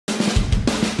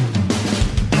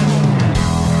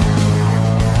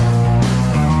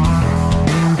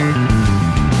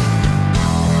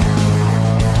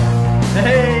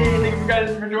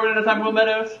I'm Will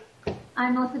Meadows.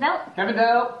 I'm Melissa Dell. Kevin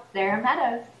Dell. Sarah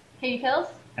Meadows. Katie Pills.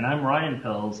 And I'm Ryan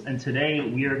Pills, and today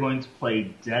we are going to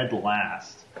play Dead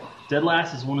Last. Dead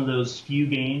Last is one of those few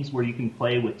games where you can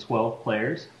play with 12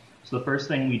 players. So the first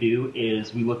thing we do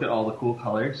is we look at all the cool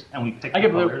colors, and we pick the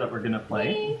color that we're going to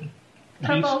play.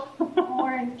 Purple,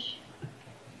 orange.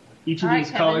 Each of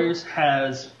these colors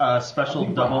has a special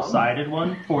double-sided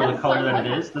one for the color that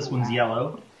it is. This one's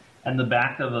yellow, and the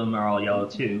back of them are all yellow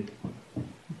too.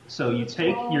 So you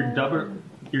take your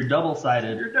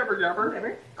double-sided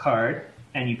card,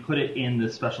 and you put it in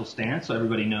this special stand so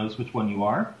everybody knows which one you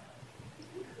are.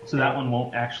 So that one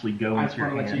won't actually go into your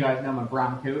hand. I just want to let you guys know my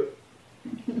brown coat.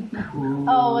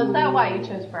 Oh, is that why you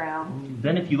chose brown?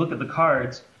 Then if you look at the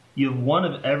cards, you have one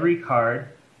of every card,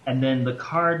 and then the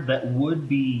card that would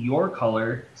be your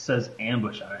color says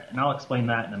ambush on it, and I'll explain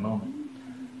that in a moment.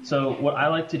 So what I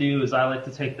like to do is I like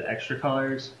to take the extra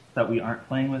colors that we aren't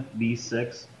playing with, these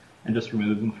 6, and just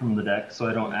remove them from the deck so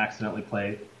I don't accidentally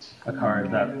play a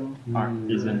card that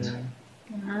isn't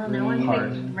No, no one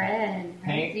hard. picked red.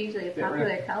 Red's usually a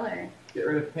popular color. Get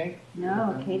rid of pink?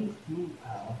 No, Katie's pink.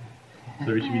 Oh, okay.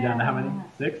 So we should be down to how many?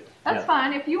 6? That's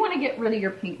fine. If you want to get rid of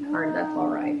your pink card, that's all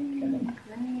right.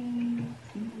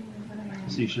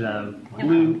 So you should have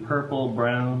blue, purple,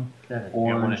 brown,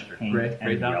 orange, pink, gray,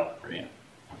 and yellow. Yeah.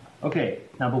 Okay,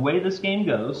 now the way this game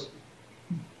goes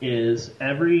is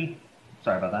every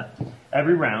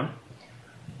round,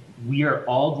 we are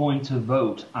all going to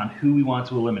vote on who we want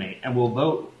to eliminate. And we'll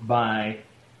vote by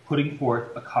putting forth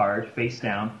a card face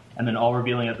down and then all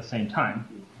revealing at the same time.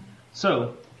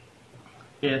 So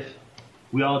if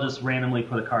we all just randomly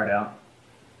put a card out,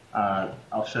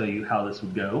 I'll show you how this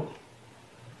would go.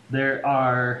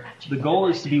 The goal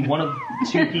is to be one of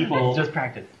 2 people just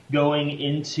practice going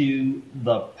into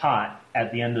the pot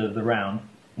at the end of the round,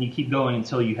 and you keep going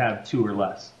until you have 2 or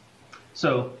less.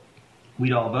 So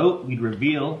we'd all vote, we'd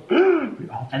reveal,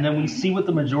 and then we see what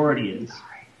the majority is.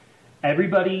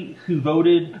 Everybody who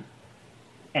voted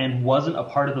and wasn't a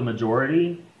part of the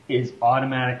majority is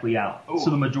automatically out. So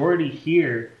the majority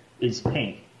here is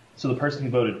pink. So the person who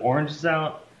voted orange is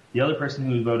out, the other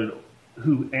person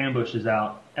who ambushed is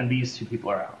out, and these 2 people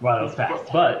are out. Wow, that was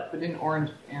fast. But didn't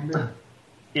orange amber?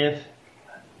 If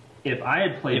I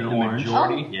had played orange,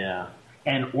 yeah,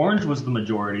 and orange was the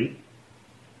majority,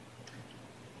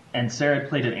 and Sarah had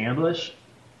played an ambush,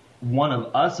 one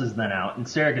of us is then out, and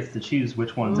Sarah gets to choose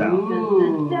which one's out.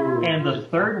 And the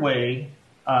third way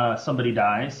somebody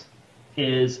dies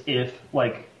is if,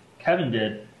 like Kevin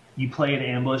did, you play an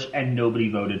ambush and nobody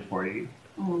voted for you.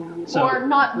 So, or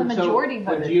not the majority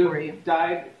voted for you.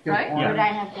 Died, right? Would I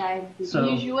have died? So,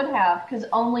 you would have, because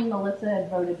only Melissa had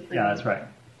voted for you. Yeah, that's right.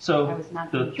 So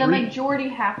the majority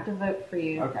have to vote for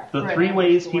you. Okay. The 3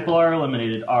 ways people are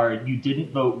eliminated are you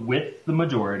didn't vote with the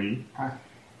majority,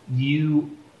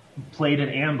 you played an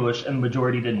ambush and the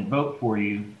majority didn't vote for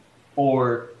you,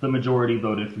 or the majority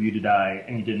voted for you to die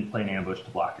and you didn't play an ambush to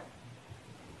block it.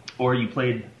 Or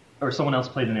someone else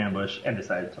played an ambush and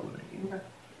decided to eliminate you. Okay.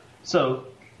 So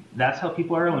that's how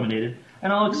people are eliminated.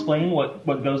 And I'll explain what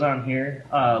goes on here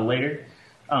later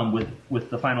with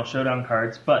the final showdown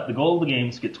cards. But the goal of the game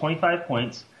is to get 25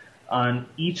 points. On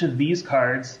each of these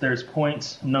cards, there's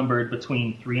points numbered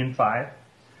between 3 and 5.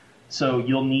 So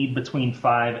you'll need between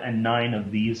 5 and 9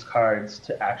 of these cards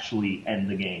to actually end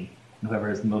the game. And whoever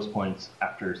has the most points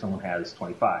after someone has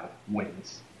 25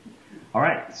 wins. All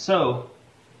right, so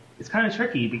it's kind of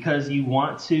tricky because you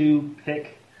want to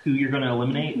pick who you're going to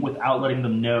eliminate without letting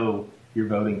them know you're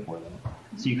voting for them.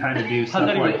 So you kind of do stuff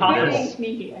like this.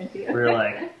 Sneaky idea. Where you're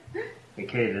like,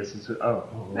 okay, this is shall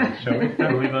we?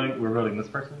 Are we voting? We're voting this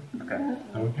person. Okay.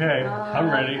 Okay, I'm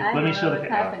ready. Let me show the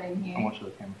camera. I want to show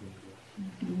the camera.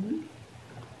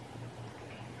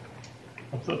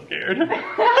 I'm so scared.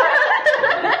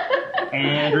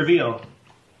 And reveal.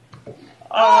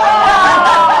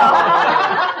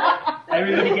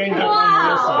 Everybody ganged up on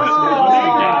Melissa.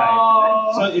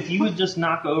 So if you would just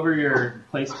knock over your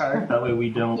place card, that way we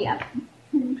don't. Yeah.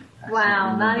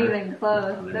 Wow, not even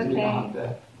close.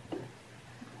 Okay.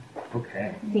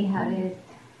 Okay. See how it is.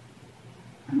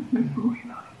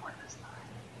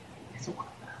 It's a 1.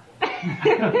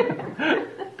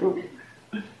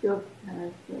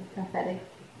 That's pathetic.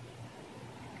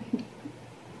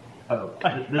 Oh,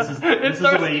 this is It's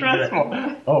the so way you do it.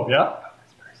 stressful. Oh, yeah?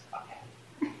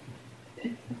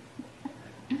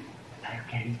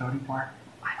 Katie's voting for?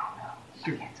 I don't know. I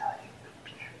can't tell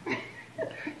you.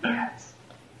 Yes.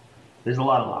 There's a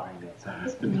lot of lying going on.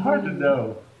 It's hard to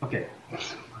know. Okay.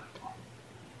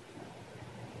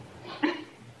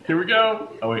 Here we go.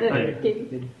 Oh, wait.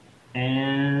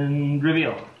 And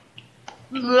reveal.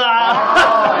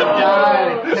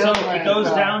 died. So it goes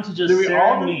down to just Do we Sarah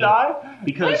all and me. die?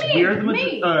 Because What do you we're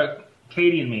mean? the Me?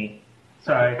 Katie and me.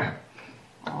 Sorry.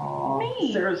 Me.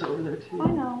 Sarah's over there too. I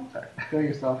know. Kill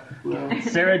yourself.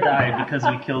 Sarah died because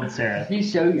we killed Sarah. He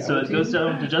showed you. So it goes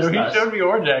down to just So he us. showed me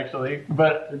orange actually,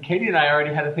 but Katie and I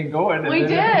already had a thing going. And We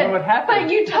then I don't did, know what happened?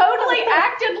 but you totally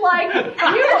acted like you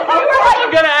were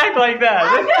I'm gonna act like that.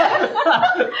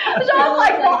 So I was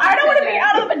like, well, I don't want to be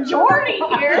out of the majority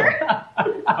here.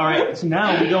 All right, so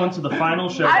now we go into the final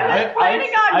show. I was planning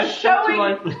on showing.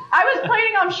 I was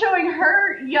planning on showing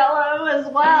her yellow as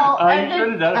well, Oh, you and then,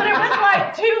 should've done it. but it was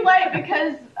like too late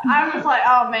because I was like,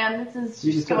 oh man, this is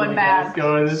You just just going couldn't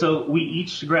bad. So we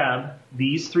each grab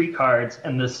these 3 cards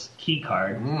and this key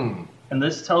card, and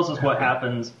this tells us what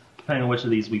happens depending on which of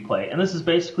these we play. And this is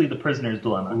basically the prisoner's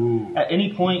dilemma. Ooh. At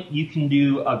any point, you can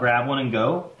do a grab one and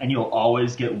go, and you'll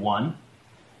always get 1,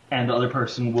 and the other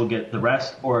person will get the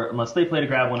rest, or unless they play to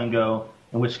grab one and go,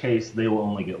 in which case they will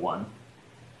only get 1.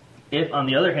 If, on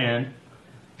the other hand,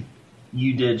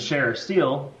 you did share or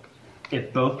steal,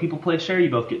 if both people play share,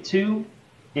 you both get 2.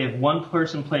 If one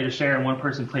person played a share and one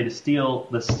person played a steal,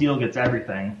 the steal gets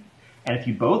everything. And if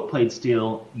you both played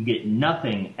steal, you get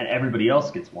nothing and everybody else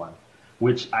gets 1,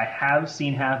 which I have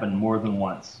seen happen more than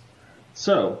once.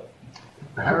 So,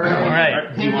 All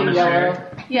right. do you want to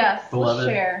share, Yes, Beloved. let's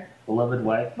share. beloved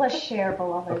wife? Let's share,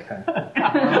 beloved. Okay.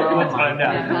 Let's find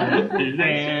out. And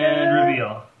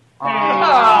reveal.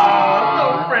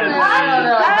 Oh, so friendly. I don't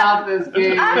know about this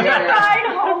game. I can ride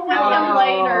home with him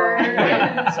later.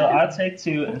 So I'll take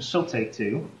 2 and she'll take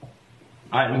 2.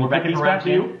 All right, and we're back in These round back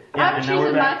in. 2. Yeah, I'm and now we're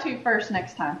choosing my back. 2 first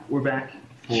next time. We're back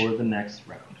for the next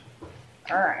round.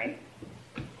 All right.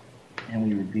 And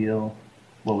we reveal,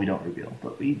 well, we don't reveal,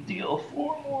 but we deal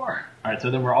 4 more. All right,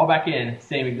 so then we're all back in,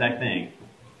 same exact thing.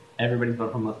 Everybody's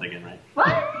voting for Melissa again, right? What?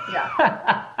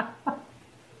 Yeah.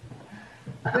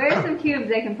 Where's some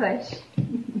cubes I can push?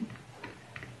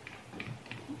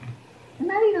 I'm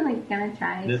not even like gonna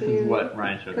try This to is what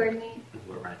Ryan showed me. coordinate. This is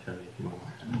what Ryan showed me.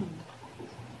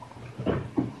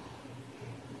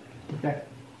 Okay.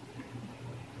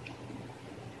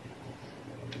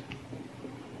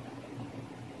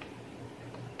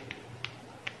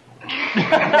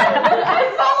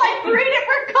 I saw like 3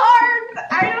 different cards.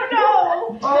 I don't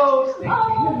know. Oh, snake.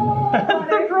 Oh,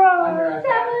 Under-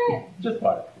 Just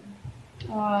what?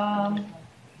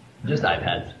 Just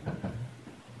iPads.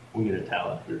 We get a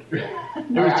towel after. It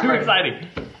was too exciting.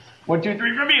 1, 2,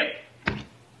 3, reveal.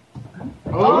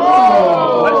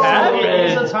 Oh! What It's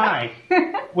happened? a tie.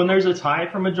 When there's a tie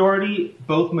for majority,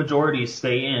 both majorities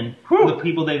stay in. The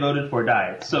people they voted for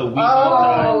died. So we both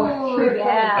died. Oh,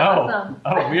 yeah, awesome.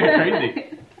 Oh, we're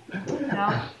crazy.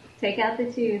 No. Take out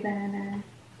the 2 then.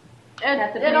 It,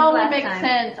 the it place only last makes time.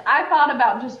 sense. I thought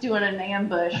about just doing an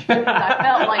ambush because I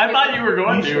felt like I thought you were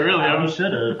going to, really. You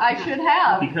should have. I should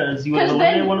have. Because you would have 'Cause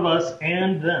eliminated then- one of us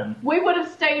and them. We would have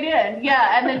stayed in,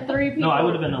 yeah, and then 3 people. No, I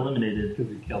would have been eliminated.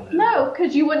 Because we killed him. No,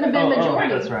 because you wouldn't have been majority.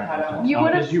 That's right. You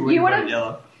would have. You would have.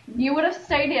 Yellow. You would have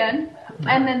stayed in,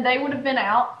 and then they would have been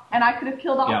out, and I could have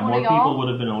killed off Yeah, one more of people y'all. would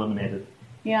have been eliminated.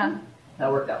 Yeah.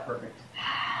 That worked out perfect.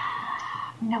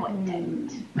 No, it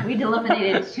didn't. We'd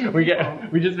eliminated 2. We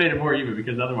just made it more even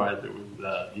because otherwise it was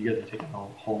you guys are taking a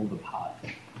hold of the pot.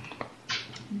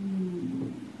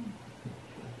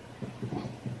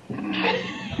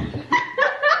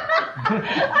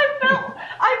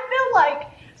 I feel like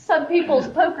some people's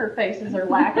poker faces are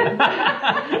lacking.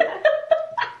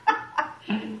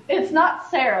 It's not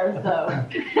Sarah's though.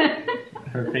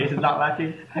 Her face is not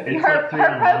lacking. It's Her like 3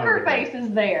 on one poker over there. face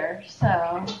is there,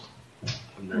 so.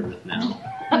 I'm nervous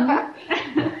now.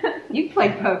 You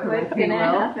played poker with me,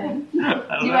 Will. Do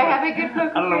Do I have a good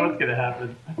poker I don't know face? what's gonna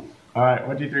happen. All right,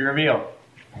 1, 2, 3, reveal.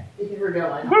 This is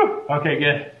revealing. Whew. Okay,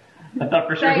 good. I thought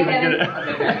for sure Try he was again.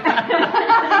 gonna.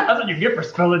 That's what you get for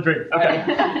spilling drinks.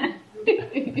 Okay.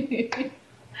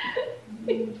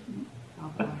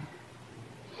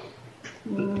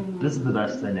 This is the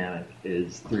best dynamic,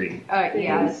 is 3.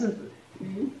 Yeah, this is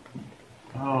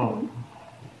Oh.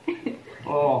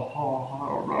 Oh, I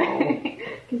don't know.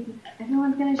 because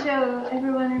everyone's gonna show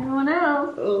everyone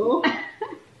else. Oh.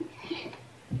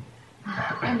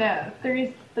 I know.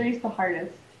 Three's the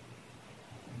hardest.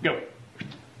 Go.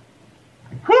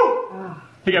 Whew!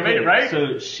 Think I made it, right?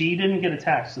 So she didn't get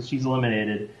attacked, so she's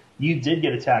eliminated. You did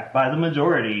get attacked by the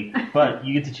majority, but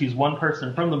you get to choose one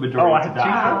person from the majority Oh, I to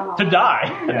have die. to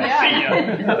die.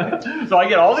 Yeah. See ya. So I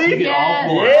get all these? You get all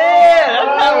 4. Yeah,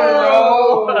 that's how we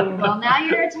roll. Well, now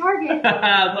you're a target.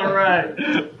 That's all right.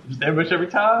 Just ambush every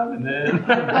time, and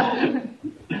then.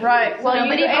 Right. Well,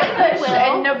 Nobody you voted English Will.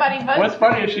 and nobody votes. What's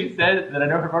funny is she said that I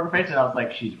know her poker face, and I was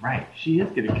like, she's right. She is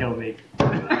gonna kill me. I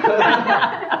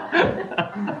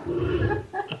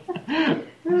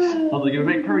was like, it would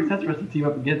make perfect sense for us to team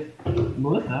up against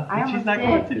Melissa, but she's not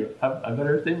going to. I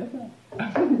better stay myself.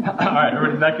 All right,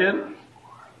 everybody back in?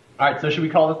 All right, so should we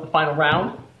call this the final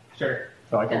round? Sure.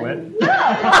 So I can win?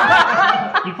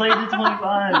 You played the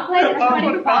 25. I played at Oh,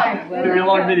 25. It's gonna be a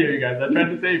long video, you guys. I tried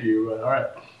to save you, but all right.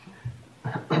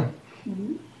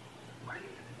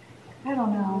 I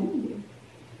don't know.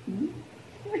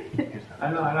 I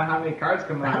don't know how many cards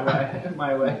come my way.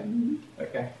 My way.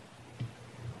 Okay.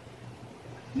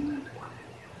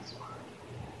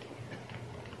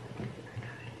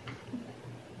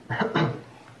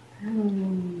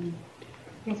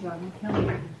 What's wrong? Kill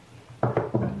me.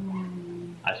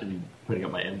 I should be putting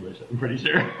up my English, I'm pretty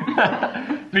sure.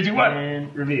 3, 2, 1.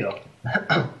 And reveal.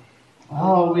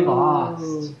 Oh, we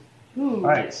lost.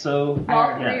 Alright, so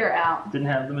All three are out. didn't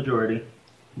have the majority.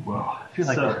 Whoa, I feel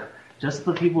like So just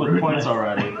the people with points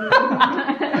already.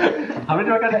 how many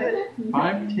do I gotta get?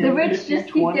 5, 10, The rich 15, just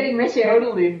keep 20. getting richer.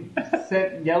 Totally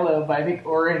set yellow, but I think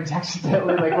orange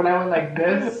accidentally. Like when I went like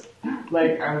this,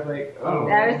 like I was like, oh.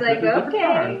 I was like,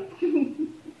 okay.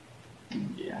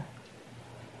 Yeah.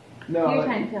 No. You're like,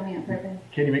 trying to kill me on purpose.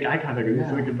 Can you make eye contact with me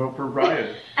so we can vote for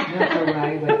Brian? no, so when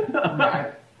I like,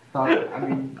 I thought, I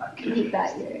mean, Keep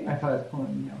that here. I thought I was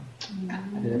pulling,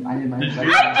 I did my I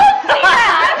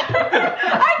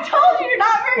told you you're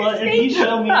not very Well, if you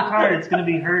show me a card, it's going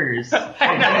to be hers. Come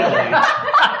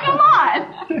on.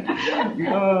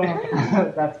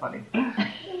 That's funny.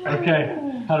 Okay,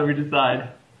 how do we decide?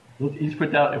 Let's each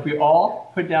put down, if we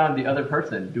all put down the other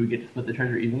person, do we get to split the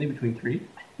treasure evenly between 3?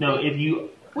 No, if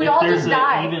We if all there's just an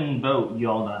die. even vote, you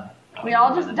all die. We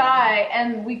all just die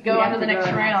and we go We on have to the to go next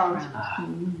to the next round.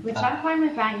 Which I'm fine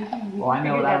with that. You can Well, I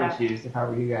know figure what I that would out. choose if I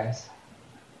were you guys.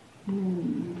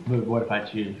 But what if I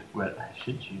choose what I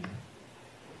should choose?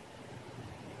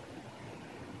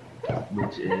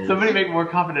 Which is... Somebody make more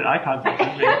confident eye contact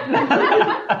with me.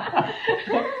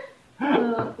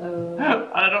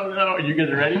 I don't know. You guys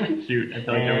are ready? Shoot, I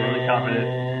feel like I'm really confident.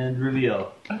 And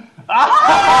reveal.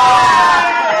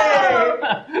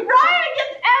 Ryan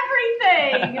gets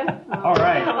everything. All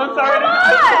right. I'm sorry.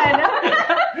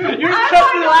 Come on. You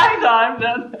took me last time,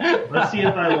 then. Let's see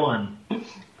if I won.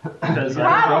 Because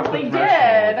Probably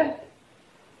did.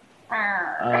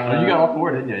 Oh, you got all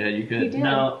 4, didn't you? Yeah, you could.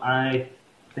 No, I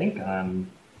think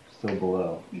I'm still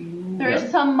below. There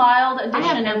is some mild I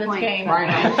addition have no in this points. game. Brian,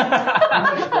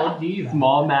 how much gold do you have?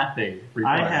 Small mathing.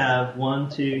 I have 1,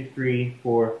 2, 3,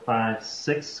 4, 5,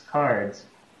 6 cards,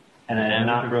 and I have And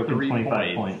not broken 3 25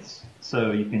 points. points.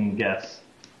 So you can guess.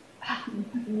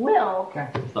 Will, Okay.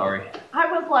 Sorry.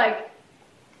 I was like,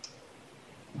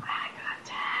 I got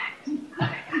tagged.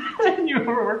 You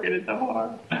were working it so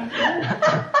hard.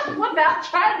 Without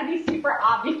trying to be super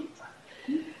obvious.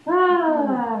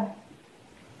 Ah.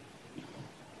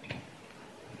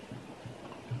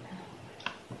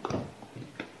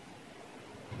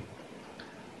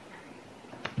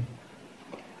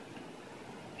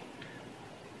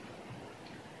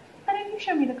 Why didn't you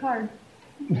show me the card?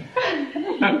 What do you think?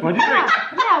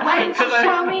 Yeah, why didn't you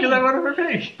show me? Because I wanted her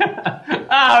pink.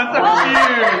 I'm so cute.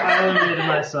 I eliminated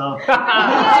myself. I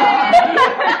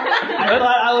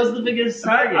thought I was the biggest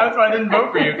target. That's why I didn't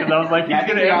vote for you, because I was like, he's Yeah, I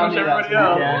going think to we all ambush knew that, everybody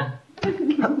else.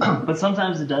 Yeah. But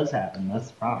sometimes it does happen. That's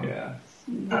the problem. Yeah.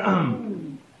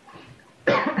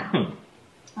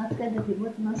 That's good. The people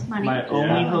with the most money. My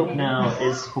only hope now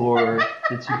is for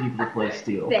the 2 people to play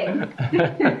steel. Same.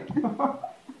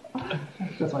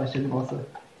 That's why I showed Melissa.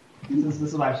 This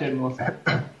is why I showed Melissa.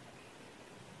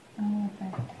 Oh,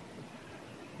 okay.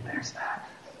 There's that.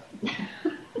 You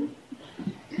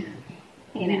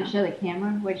didn't show the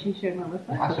camera what she showed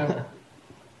Melissa. I'll show.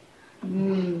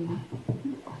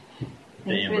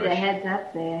 Thanks for the heads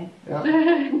up there. Yep.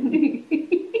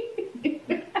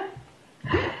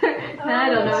 I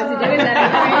don't know what to do with that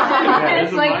information.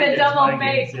 It's like the double Mind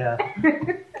bait. games, yeah.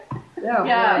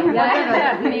 Yeah, boy. what does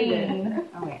that Yeah. mean?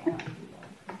 Oh, wait.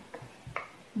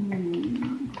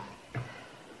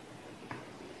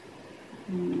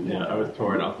 Yeah, I was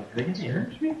torn. I was like, are they going to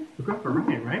ambush me? We're going for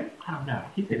Ryan, right? I don't know.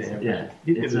 He's going to ambush Yeah, us.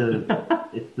 He's it's gonna...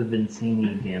 it's the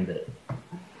Vincini gambit.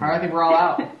 Alright, I think we're all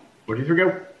out. 1, 2, 3,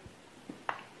 go.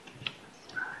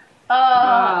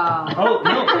 Oh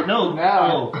no! No.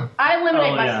 Oh, I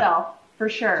eliminate Oh, yeah. myself, for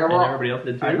sure. So And we're- everybody else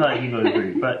did too? I thought you voted for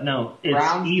you, but no, it's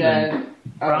Brown's even. dead.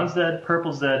 Brown's dead,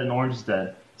 purple's dead, and orange's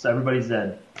dead. So everybody's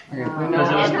dead. Okay, so Because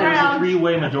it was a Round.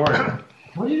 3-way majority.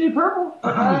 What did you do purple?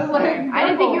 I was like, I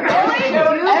didn't think you were purple. actually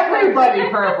gonna do Everybody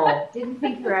purple. Didn't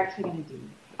think you were actually going to do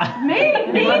Me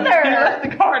He neither. left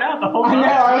the card out the whole I time. know,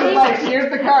 I was like, here's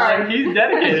the Like, card. he's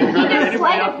dedicated. He just Anybody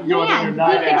sleight else of is going hand.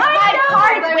 under He nine can out. buy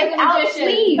cards There was a without magician.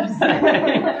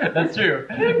 sleeves. That's true.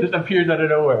 Just appears out of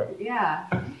nowhere. Yeah.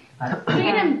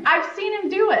 I've seen him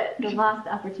do it. The lost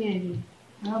opportunity.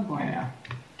 Oh boy. Yeah.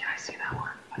 Can I see that one?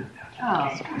 Oh.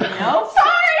 No.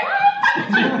 Sorry.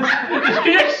 Did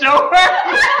you just show her?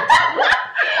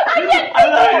 I didn't think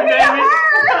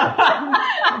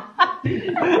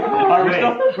it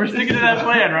Alright, we're sticking to that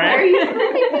plan, right? Are you sleeping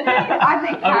on the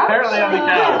couch? Apparently on the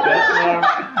couch. That's what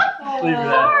I'm sleeping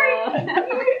at. Sorry.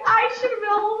 I should have been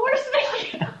a little more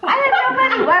sneaky. I had no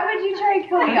money. Why would you try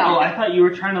Cody Oh, I thought you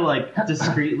were trying to like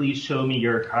discreetly show me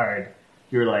your card.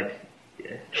 You were like,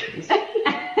 Yeah.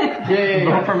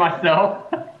 Vote for myself.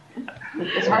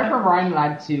 It's hard for Ryan and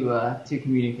I to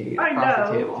communicate I across know.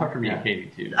 the table. It's hard for me and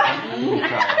Katie too. I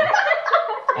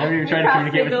haven't even tried to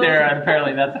communicate with Sarah, and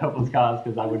apparently that's a hopeless cause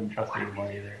because I wouldn't trust her anymore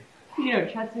either. You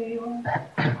don't trust me anymore?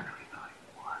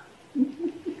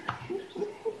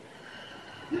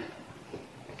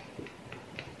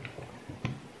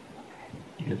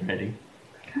 You guys ready?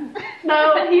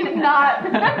 No, he's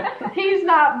not. He's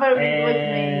not voting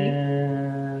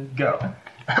and go.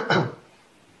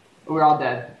 We're all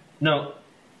dead. No,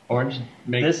 Orange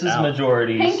makes this is out. with me.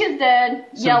 majorities. Pink is dead.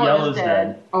 So Yellow yellow's is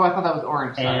dead. Oh, I thought that was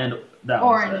orange. Sorry. And that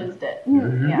one's Orange dead. is dead.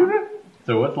 Yeah.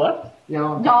 So what's left?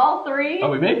 Yellow and Y'all three. Oh,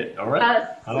 we made it. All right. Us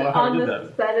I don't know how on we did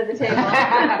this that. side of the table.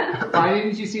 Why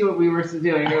didn't you see what we were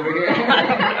doing over here?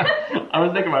 I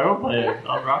was thinking my own plan.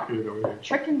 I'll rock it over here.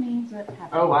 Tricking me is what happened.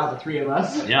 Oh wow, the three of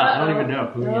us. Yeah, I don't even know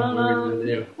who No, we're going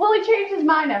to do. Well, he changed his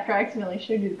mind after I accidentally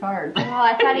showed you the card. Well,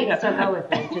 I thought he'd still go with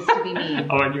it, just to be mean.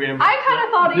 Oh, and you ambushed. I kind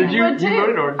of thought he Did you? would too. You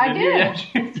voted orange. I didn't you? did.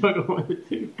 Yeah, you still go with it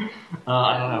too.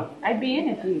 I don't know. I'd be in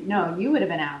if you. No, you would have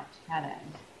been out. Had it.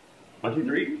 1, 2,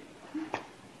 3.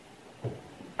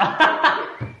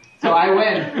 So I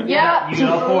win. Yeah. You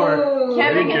go for. Kevin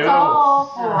There you gets go. all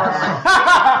four.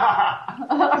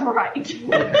 I'm right.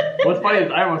 What's funny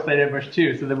is I almost played ambush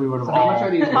too, so then we would have So how much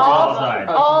are these? All, Outside.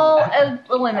 all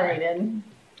eliminated.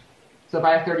 So if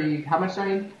I have 30, how much do I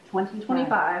need?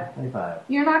 25. 25.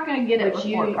 You're not going to get it Which with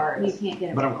you, 4 cards. you can't get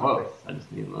it. But I'm with close. I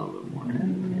just need a little bit more.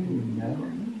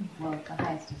 Well, the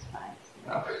highest is 5.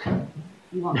 Oh.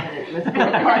 You won't get it with 4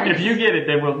 cards. If you get it,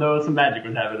 then we'll know some magic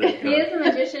was happening. He is a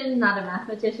magician, not a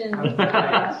mathematician.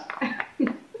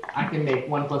 I can make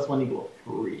 1 + 1 =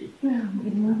 3.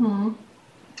 Mm-hmm.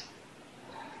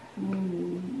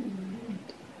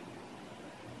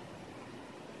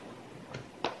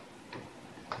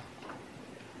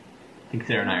 I think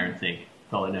Sarah and I are in sync.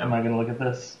 That's all I know. Am I gonna look at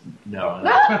this? No.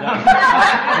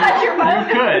 That's your You vote.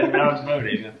 could. That was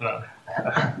voting. That's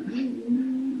what.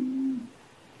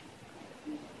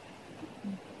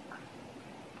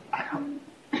 I don't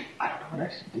know what I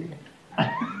should do.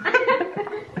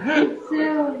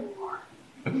 So,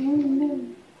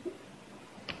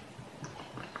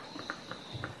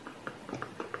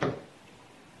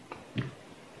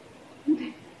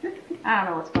 I don't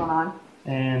know what's going on.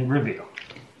 And reveal.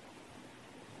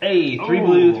 Hey, 3 Ooh.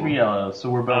 blue, 3 yellow, so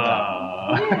we're both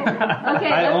out. okay,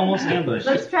 I let's, almost ambushed.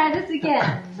 let's try this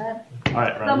again. That's, All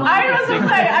right, right. Someone- I was going to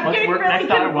say, I'm Let's getting work really next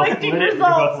time. We'll conflicting split it. We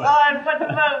results both win. on what to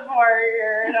vote for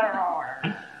here. I don't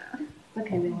know.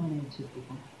 okay, we eliminated 2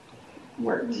 people.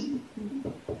 Works.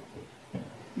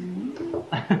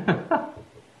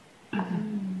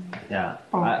 Yeah.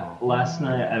 Last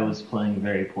night I was playing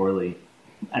very poorly,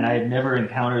 and I had never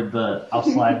encountered the I'll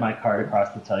slide my card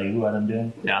across to tell you what I'm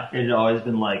doing. Yeah. It had always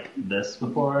been like this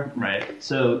before. Right.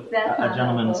 So That's a not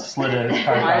gentleman helpful. slid his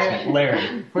card across me.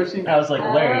 Larry. Pushing. I was like,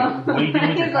 Larry, what are you doing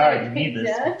with your He's card? like, You need this.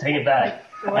 yeah. Take it back.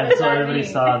 What And does so that everybody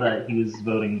mean? saw that he was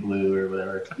voting blue or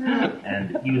whatever,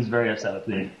 and he was very upset with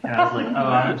me. And I was like, oh,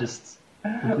 I'm just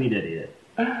a complete idiot.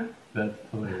 That's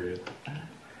hilarious.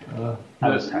 I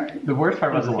was tired. The worst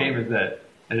part about It this was game long. is that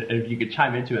if you could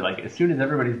chime into it, like as soon as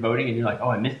everybody's voting and you're like, oh,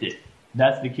 I missed it.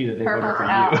 That's the cue that they voted Purple's for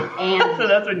out. you. And So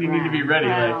that's when you need to be ready.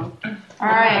 Like, All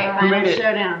right, Who made it?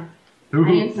 showdown.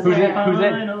 who's in?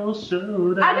 Final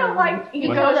showdown. I don't like you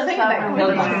What? go sing that.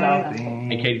 Killed myself.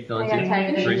 And Katie's still in I gotta type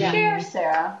sync? it Three. in. Share,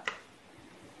 Sarah.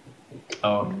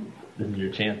 Oh, this is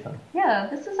your chance, huh? Yeah,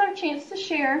 this is our chance to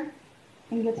share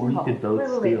and get Or some you help. could vote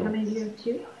wait, steal. how many do you have?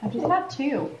 2? I just got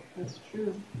 2. That's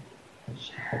true.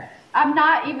 I'm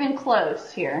not even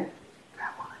close here.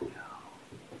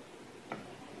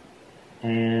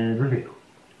 And reveal.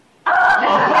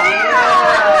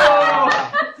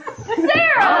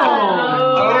 Sarah!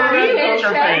 Oh, you that's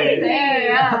your crazy. face.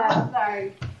 Yeah,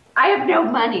 sorry. I have no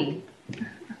money.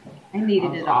 I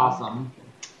needed That's it all. awesome.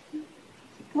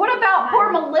 What about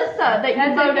poor Melissa that you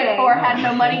That's voted okay. for had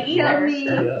no money Kill either? me.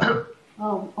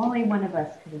 Oh, only one of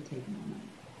us could have taken the money.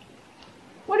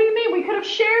 What do you mean? We could have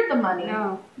shared the money.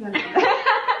 No.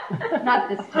 Not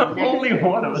this time. Next Only time.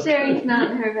 one of us. Sharing's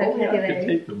not in her Only I could vocabulary.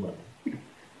 take the money.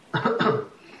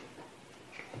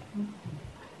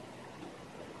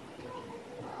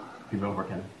 You roll for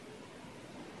Ken.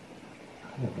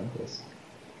 I haven't done this.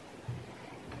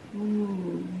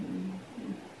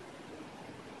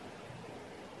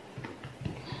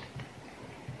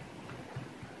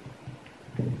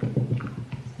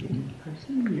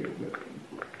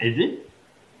 Is it?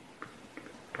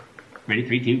 Ready?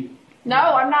 3, 2. No,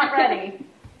 I'm not ready.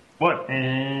 What?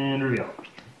 And reveal.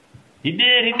 He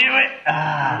did. He knew it.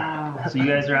 Ah. So you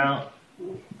guys are out,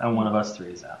 and one of us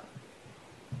three is out.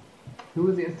 Who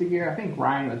was the instigator? I think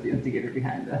Ryan was the instigator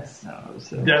behind this. No, it was,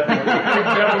 Definitely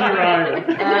Ryan.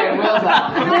 Alright, Will's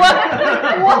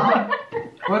out. What?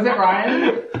 Was it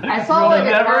Ryan? I saw You'll like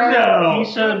a never card. know.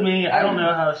 He showed me. I don't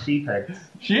know how she picked.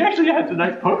 She actually had some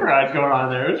nice poker eyes going on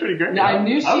there. It was pretty great. Yeah, I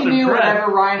knew was she knew impressed.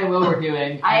 whatever Ryan and Will were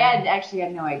doing. I actually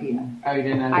had no idea. Oh, you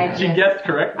didn't know I that. She guessed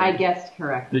correctly. I guessed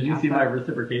correctly. Did you see my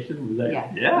reciprocation? Was that?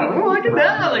 Yeah. Yeah. Oh, look at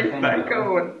that, like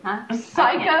psycho. Huh?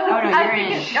 Psycho? Oh, no, you're I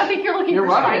in. think you're looking You're for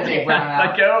welcome to take psychic. Brown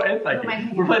out. Psycho and Who am I psychic.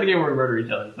 thinking We're of? playing a game where we murder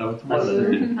each other, so it's one of the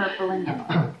two. Purple and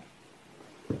yellow.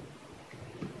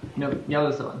 No,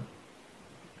 yellow's the one.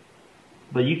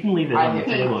 But you can leave it I on the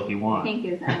think- table if you want. Pink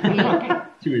is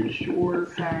Too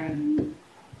short. Sorry.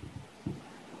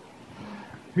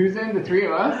 Who's in? The three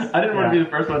of us? I didn't want to be the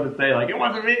first one to say, like, it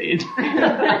wasn't me.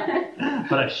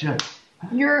 But I should.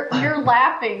 Your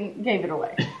laughing gave it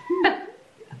away.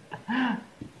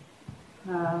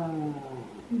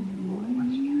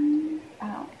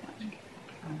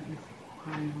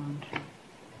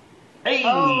 Hey!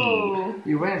 Oh.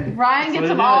 You win. Ryan So gets we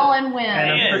them did all it. and wins.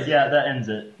 And yeah, that ends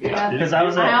it. Yeah. Because I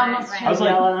was I like, almost I was like,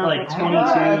 yellow and I was like like, 22.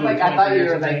 I was like, I thought you were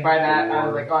 23 like by that. I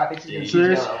was like, oh, I think she's gonna So choose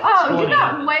there's- yellow. Oh, you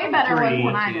got 20, way better ones 3,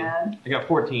 than I did. I got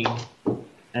 14.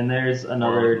 And there's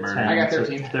another 10. I got so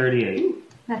 13. 38.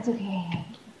 That's okay.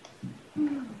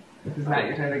 This is not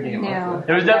your type of game. No.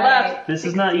 Melissa. It was dead last. This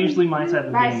is not usually my type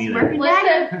of Right, game Smirk either. and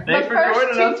Dagger. Listen, Thanks the for first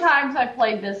joining two us. times I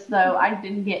played this, though, I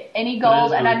didn't get any But it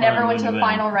gold, is and I really never fun went to when the you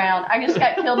win. final round. I just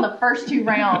got killed in the first 2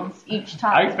 rounds each I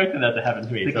time. expected that to happen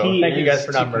to me, The so key thank you guys is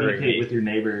for to not murdering communicate me. with your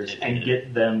neighbors and Yeah.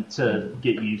 get them to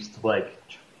get used to like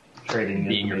trading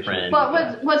Being your information. friend.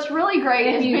 But what's really great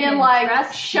If is you being can like,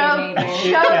 trust show your neighbors. show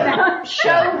Yeah. show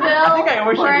I think I Bill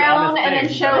wish I could brown, honest and then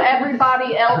things, show but-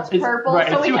 everybody else It's- purple, right,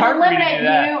 so it's we too can hard for me to eliminate do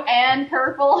that. you and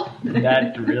purple.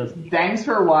 That's real. Thanks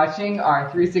for watching our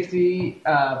 360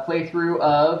 playthrough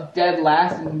of Dead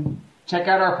Last, and check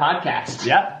out our podcast.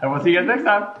 Yeah, and we'll see you guys next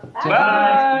time.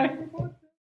 Bye. Bye.